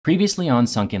Previously on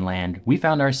Sunkenland, we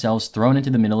found ourselves thrown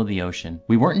into the middle of the ocean.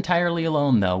 We weren't entirely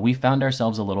alone though, we found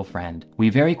ourselves a little friend.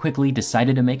 We very quickly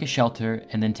decided to make a shelter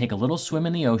and then take a little swim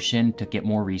in the ocean to get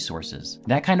more resources.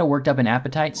 That kind of worked up an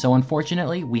appetite, so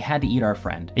unfortunately, we had to eat our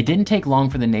friend. It didn't take long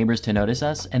for the neighbors to notice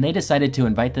us, and they decided to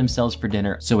invite themselves for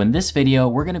dinner. So in this video,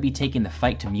 we're gonna be taking the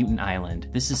fight to Mutant Island.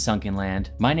 This is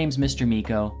Sunkenland. My name's Mr.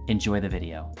 Meeko. Enjoy the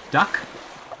video. Duck,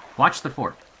 watch the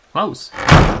fort. Close.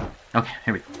 Okay,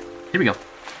 here we go. Here we go.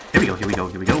 Here we go, here we go,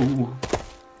 here we go.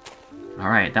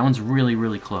 Alright, that one's really,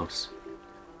 really close.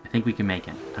 I think we can make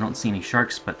it. I don't see any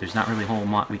sharks, but there's not really a whole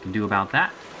lot we can do about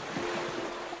that.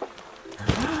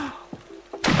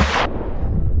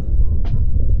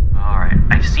 Alright,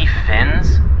 I see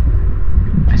fins.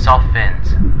 I saw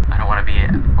fins. I don't want to be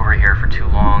over here for too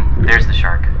long. There's the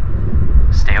shark.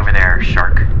 Stay over there,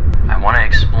 shark. I want to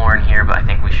explore in here, but I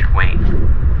think we should wait.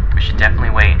 We should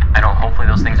definitely wait. Hopefully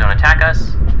those things don't attack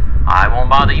us. I won't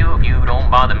bother you if you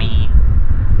don't bother me.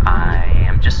 I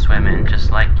am just swimming just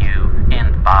like you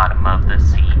in the bottom of the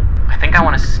sea. I think I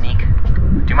want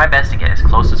to do my best to get as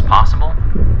close as possible.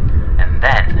 And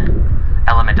then,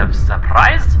 element of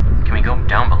surprise. Can we go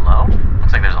down below?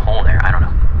 Looks like there's a hole there. I don't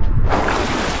know.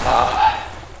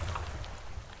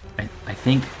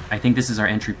 I think this is our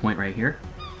entry point right here.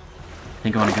 I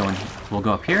think I want to go in. We'll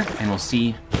go up here and we'll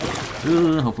see.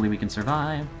 Ooh, hopefully we can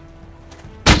survive.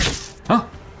 Oh!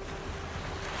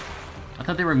 I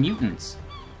thought they were mutants.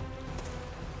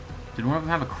 Did one of them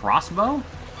have a crossbow?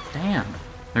 Damn.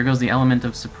 There goes the element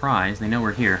of surprise. They know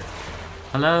we're here.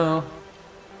 Hello?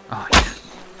 Oh, yeah.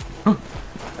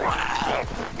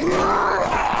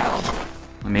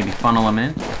 Maybe funnel them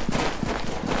in.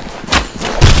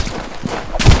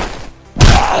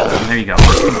 There you go.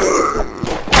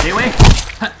 Stay away!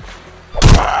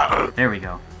 There we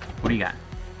go. What do you got?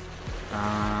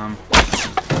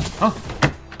 Oh!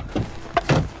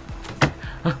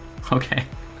 Okay.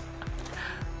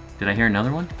 Did I hear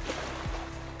another one?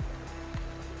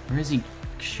 Where is he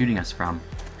shooting us from?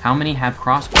 How many have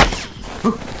crossbows?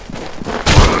 Ooh.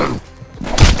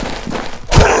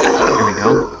 There we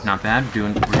go. Not bad.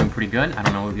 We're doing pretty good. I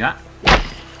don't know what we got.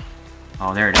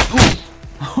 Oh, there it is. Ooh.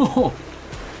 Oh.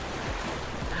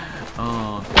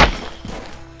 Oh.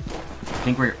 I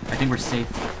think we're safe.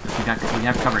 We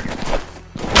have cover here.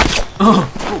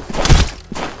 Oh. Oh.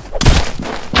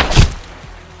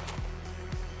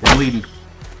 We're bleeding.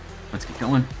 Let's get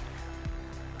going.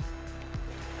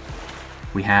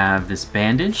 We have this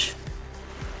bandage.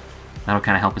 That'll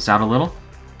kind of help us out a little.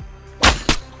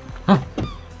 Oh.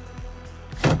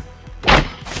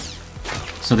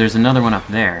 So there's another one up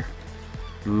there.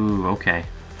 Ooh, okay.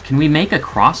 Can we make a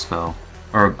crossbow?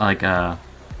 Or like a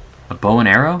bow and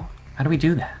arrow? How do we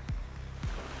do that?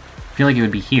 I feel like it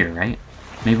would be here, right?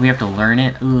 Maybe we have to learn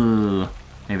it? Ooh.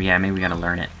 Maybe we gotta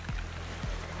learn it.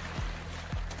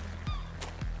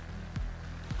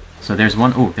 So there's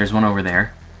one, ooh, there's one over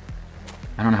there.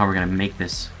 I don't know how we're gonna make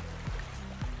this.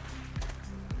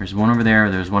 There's one over there,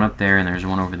 there's one up there, and there's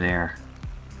one over there.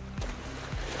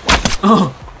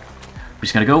 Oh! We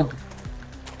just gotta go.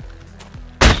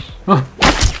 Oh!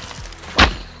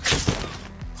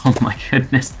 Oh my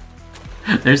goodness.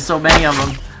 There's so many of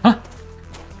them. Huh?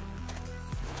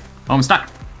 Oh, I'm stuck.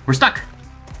 We're stuck.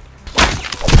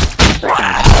 We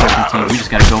just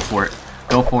gotta go for it.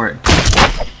 Go for it.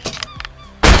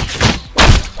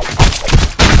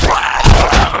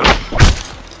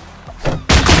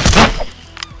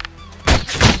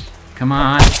 Come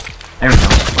on. There we go.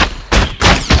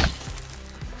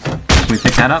 Can we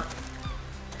pick that up?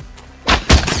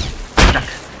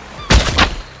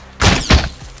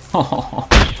 Oh,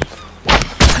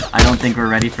 I don't think we're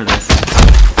ready for this.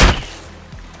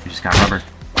 We just got rubber.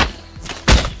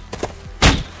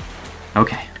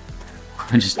 Okay.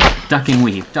 Just duck and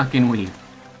weave, duck and weave.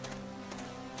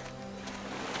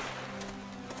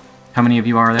 How many of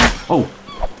you are there? Oh!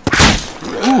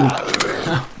 Ooh!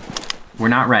 We're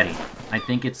not ready. I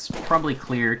think it's probably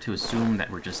clear to assume that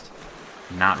we're just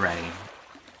not ready.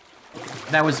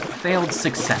 That was failed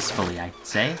successfully, I'd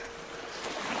say.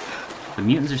 The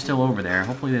mutants are still over there.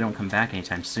 Hopefully they don't come back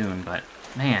anytime soon, but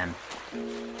man,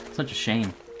 such a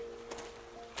shame.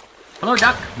 Hello,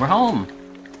 Duck. We're home.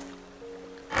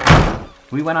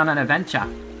 We went on an adventure.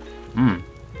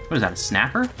 What is that, a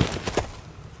snapper?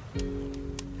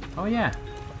 Oh yeah,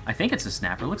 I think it's a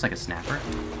snapper. It looks like a snapper.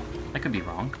 I could be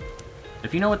wrong.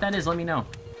 If you know what that is, let me know.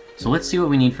 So let's see what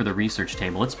we need for the research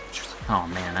table. Oh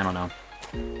man, I don't know.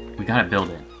 We gotta build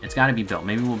it. It's gotta be built.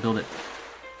 Maybe we'll build it.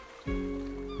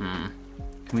 Can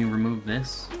we remove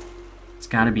this? It's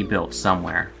gotta be built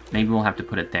somewhere. Maybe we'll have to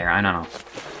put it there. I don't know.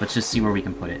 Let's just see where we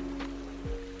can put it.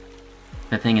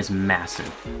 That thing is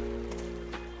massive.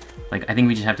 Like, I think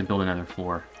we just have to build another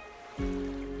floor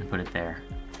and put it there.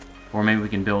 Or maybe we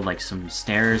can build, like, some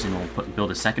stairs and we'll build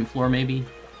a second floor, maybe?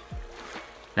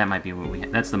 That might be what we...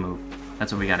 That's the move.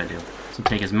 That's what we gotta do. So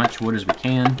take as much wood as we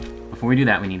can. Before we do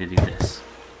that, we need to do this.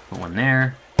 Put one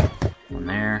there, one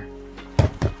there,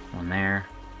 one there,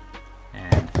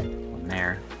 and one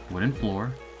there. Wooden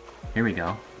floor. Here we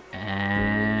go.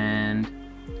 And...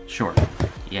 Sure.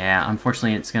 Yeah,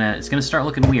 unfortunately it's gonna start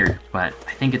looking weird, but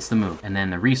I think it's the move. And then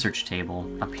the research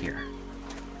table up here.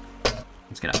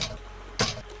 Let's get up.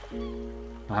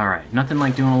 Alright, nothing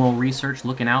like doing a little research,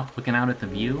 looking out at the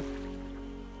view.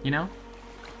 You know?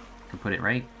 Can put it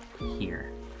right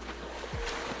here.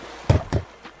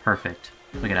 Perfect.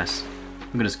 Look at us.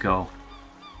 Look at us go.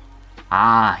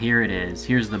 Ah, here it is.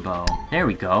 Here's the bow. There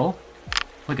we go.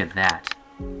 Look at that.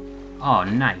 Oh,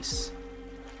 nice.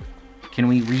 Can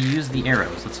we reuse the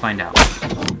arrows? Let's find out.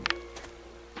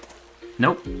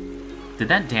 Nope. Did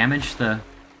that damage the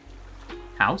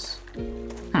house?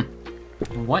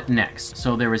 What next?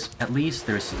 So there's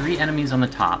 3 enemies on the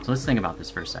top. So let's think about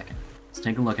this for a second. Let's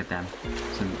take a look at them.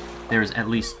 So there's at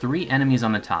least 3 enemies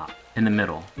on the top, in the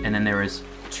middle, and then there is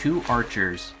 2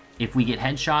 archers. If we get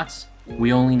headshots,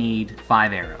 we only need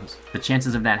 5 arrows. The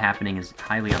chances of that happening is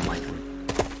highly unlikely.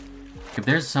 If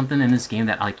there's something in this game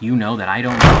that, like, you know that I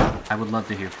don't know, I would love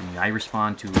to hear from you. I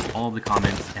respond to all of the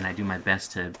comments, and I do my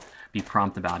best to be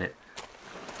prompt about it.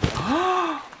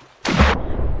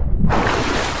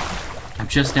 I'm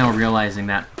just now realizing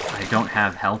that I don't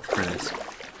have health for this.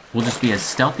 We'll just be as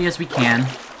stealthy as we can.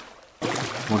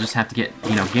 We'll just have to get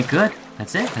good.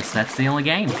 That's it. That's the only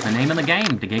game. The name of the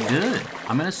game, to get good.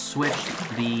 I'm gonna switch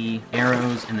the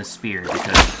arrows and the spear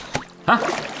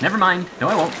because... never mind. No,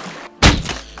 I won't.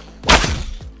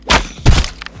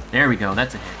 There we go,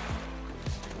 that's a hit.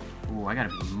 Ooh, I gotta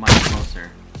be much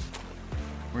closer.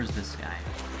 Where's this guy?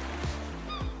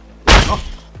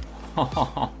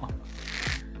 Oh!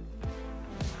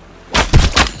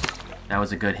 That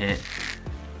was a good hit.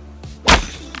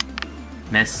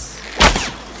 Miss.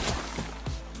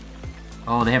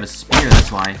 Oh, they have a spear,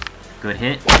 that's why. Good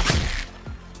hit.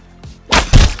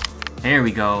 There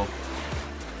we go.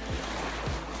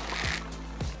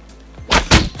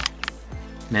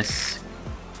 Miss.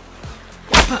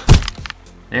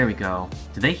 There we go.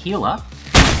 Did they heal up?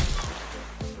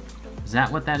 Is that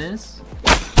what that is?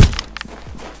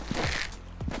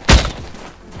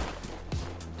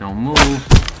 Don't move.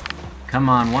 Come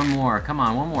on, one more. Come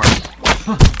on, one more.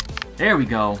 There we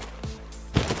go.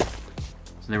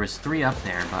 So there was 3 up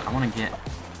there, but I want to get...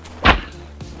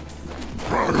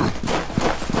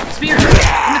 Spear! In the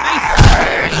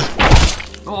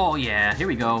face! Oh yeah, here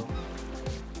we go.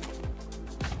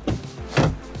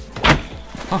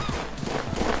 Oh.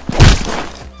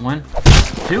 1,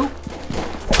 2, 3.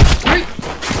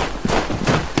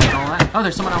 All that. Oh,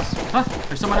 there's someone else.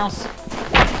 There's someone else.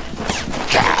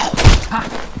 Ha.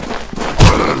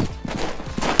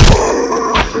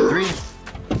 3.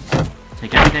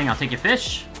 Take everything. I'll take your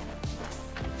fish.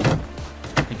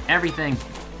 Take everything.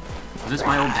 Is this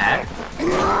my old bag?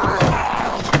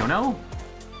 Don't know.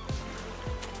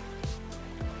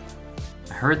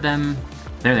 I heard them.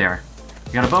 There they are.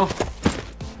 You got a bow?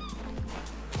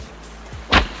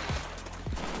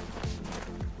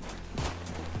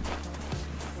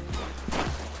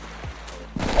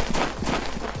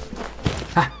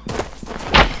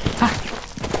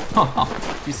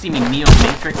 You see me Neo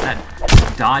Matrix that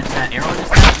dodge that arrow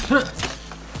just now?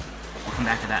 We'll come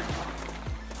back to that.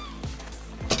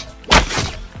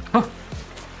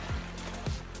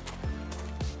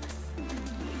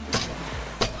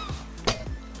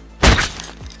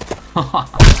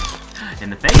 In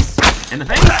the face! In the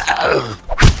face!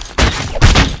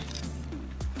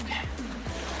 Okay.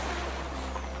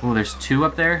 Oh, there's 2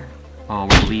 up there? Oh,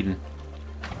 we're bleeding.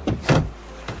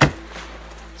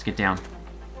 Let's get down.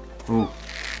 Ooh,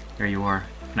 there you are.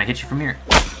 Can I hit you from here?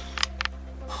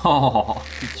 Oh,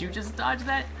 did you just dodge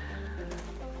that?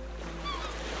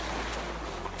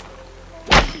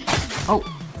 Oh.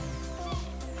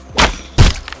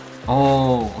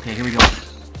 Oh, okay, here we go.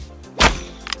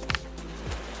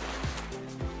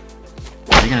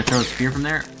 Are you gonna throw a spear from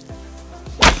there?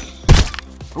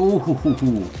 Ooh, hoo, hoo,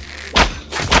 hoo.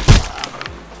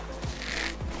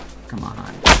 Come on.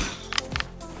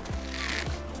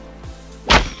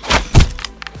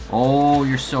 Oh,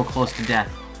 you're so close to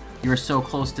death. You're so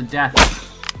close to death.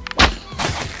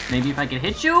 Maybe if I could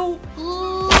hit you?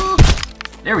 Ooh.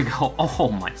 There we go. Oh,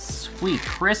 my sweet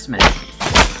Christmas.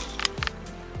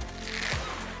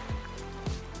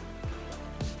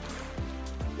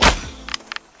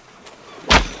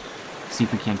 See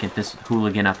if we can't get this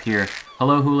hooligan up here.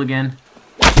 Hello, hooligan.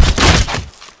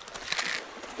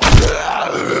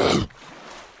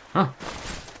 Huh.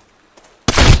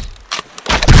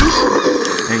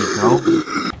 There you go.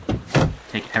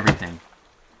 Take everything.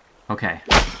 Okay.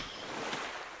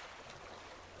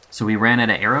 So we ran out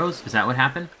of arrows? Is that what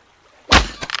happened?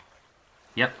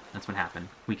 Yep, that's what happened.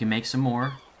 We can make some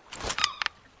more.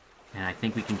 And I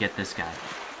think we can get this guy.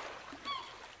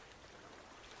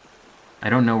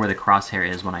 I don't know where the crosshair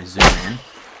is when I zoom in.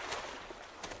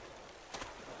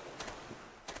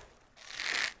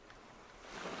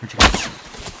 Where'd you go?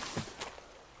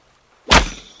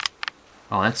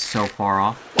 Oh, that's so far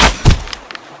off.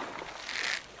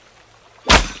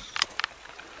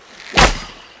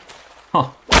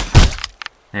 Oh.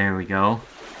 There we go.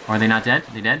 Are they not dead?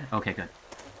 Are they dead? Okay, good.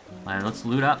 Let's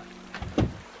loot up.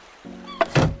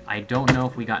 I don't know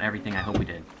if we got everything. I hope we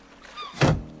did.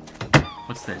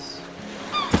 What's this?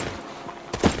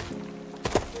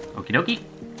 Okie dokie.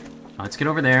 Let's get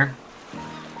over there.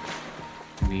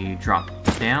 We drop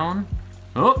down.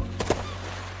 Oh!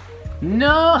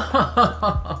 No!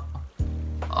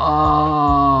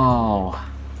 Oh!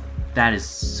 That is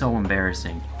so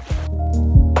embarrassing.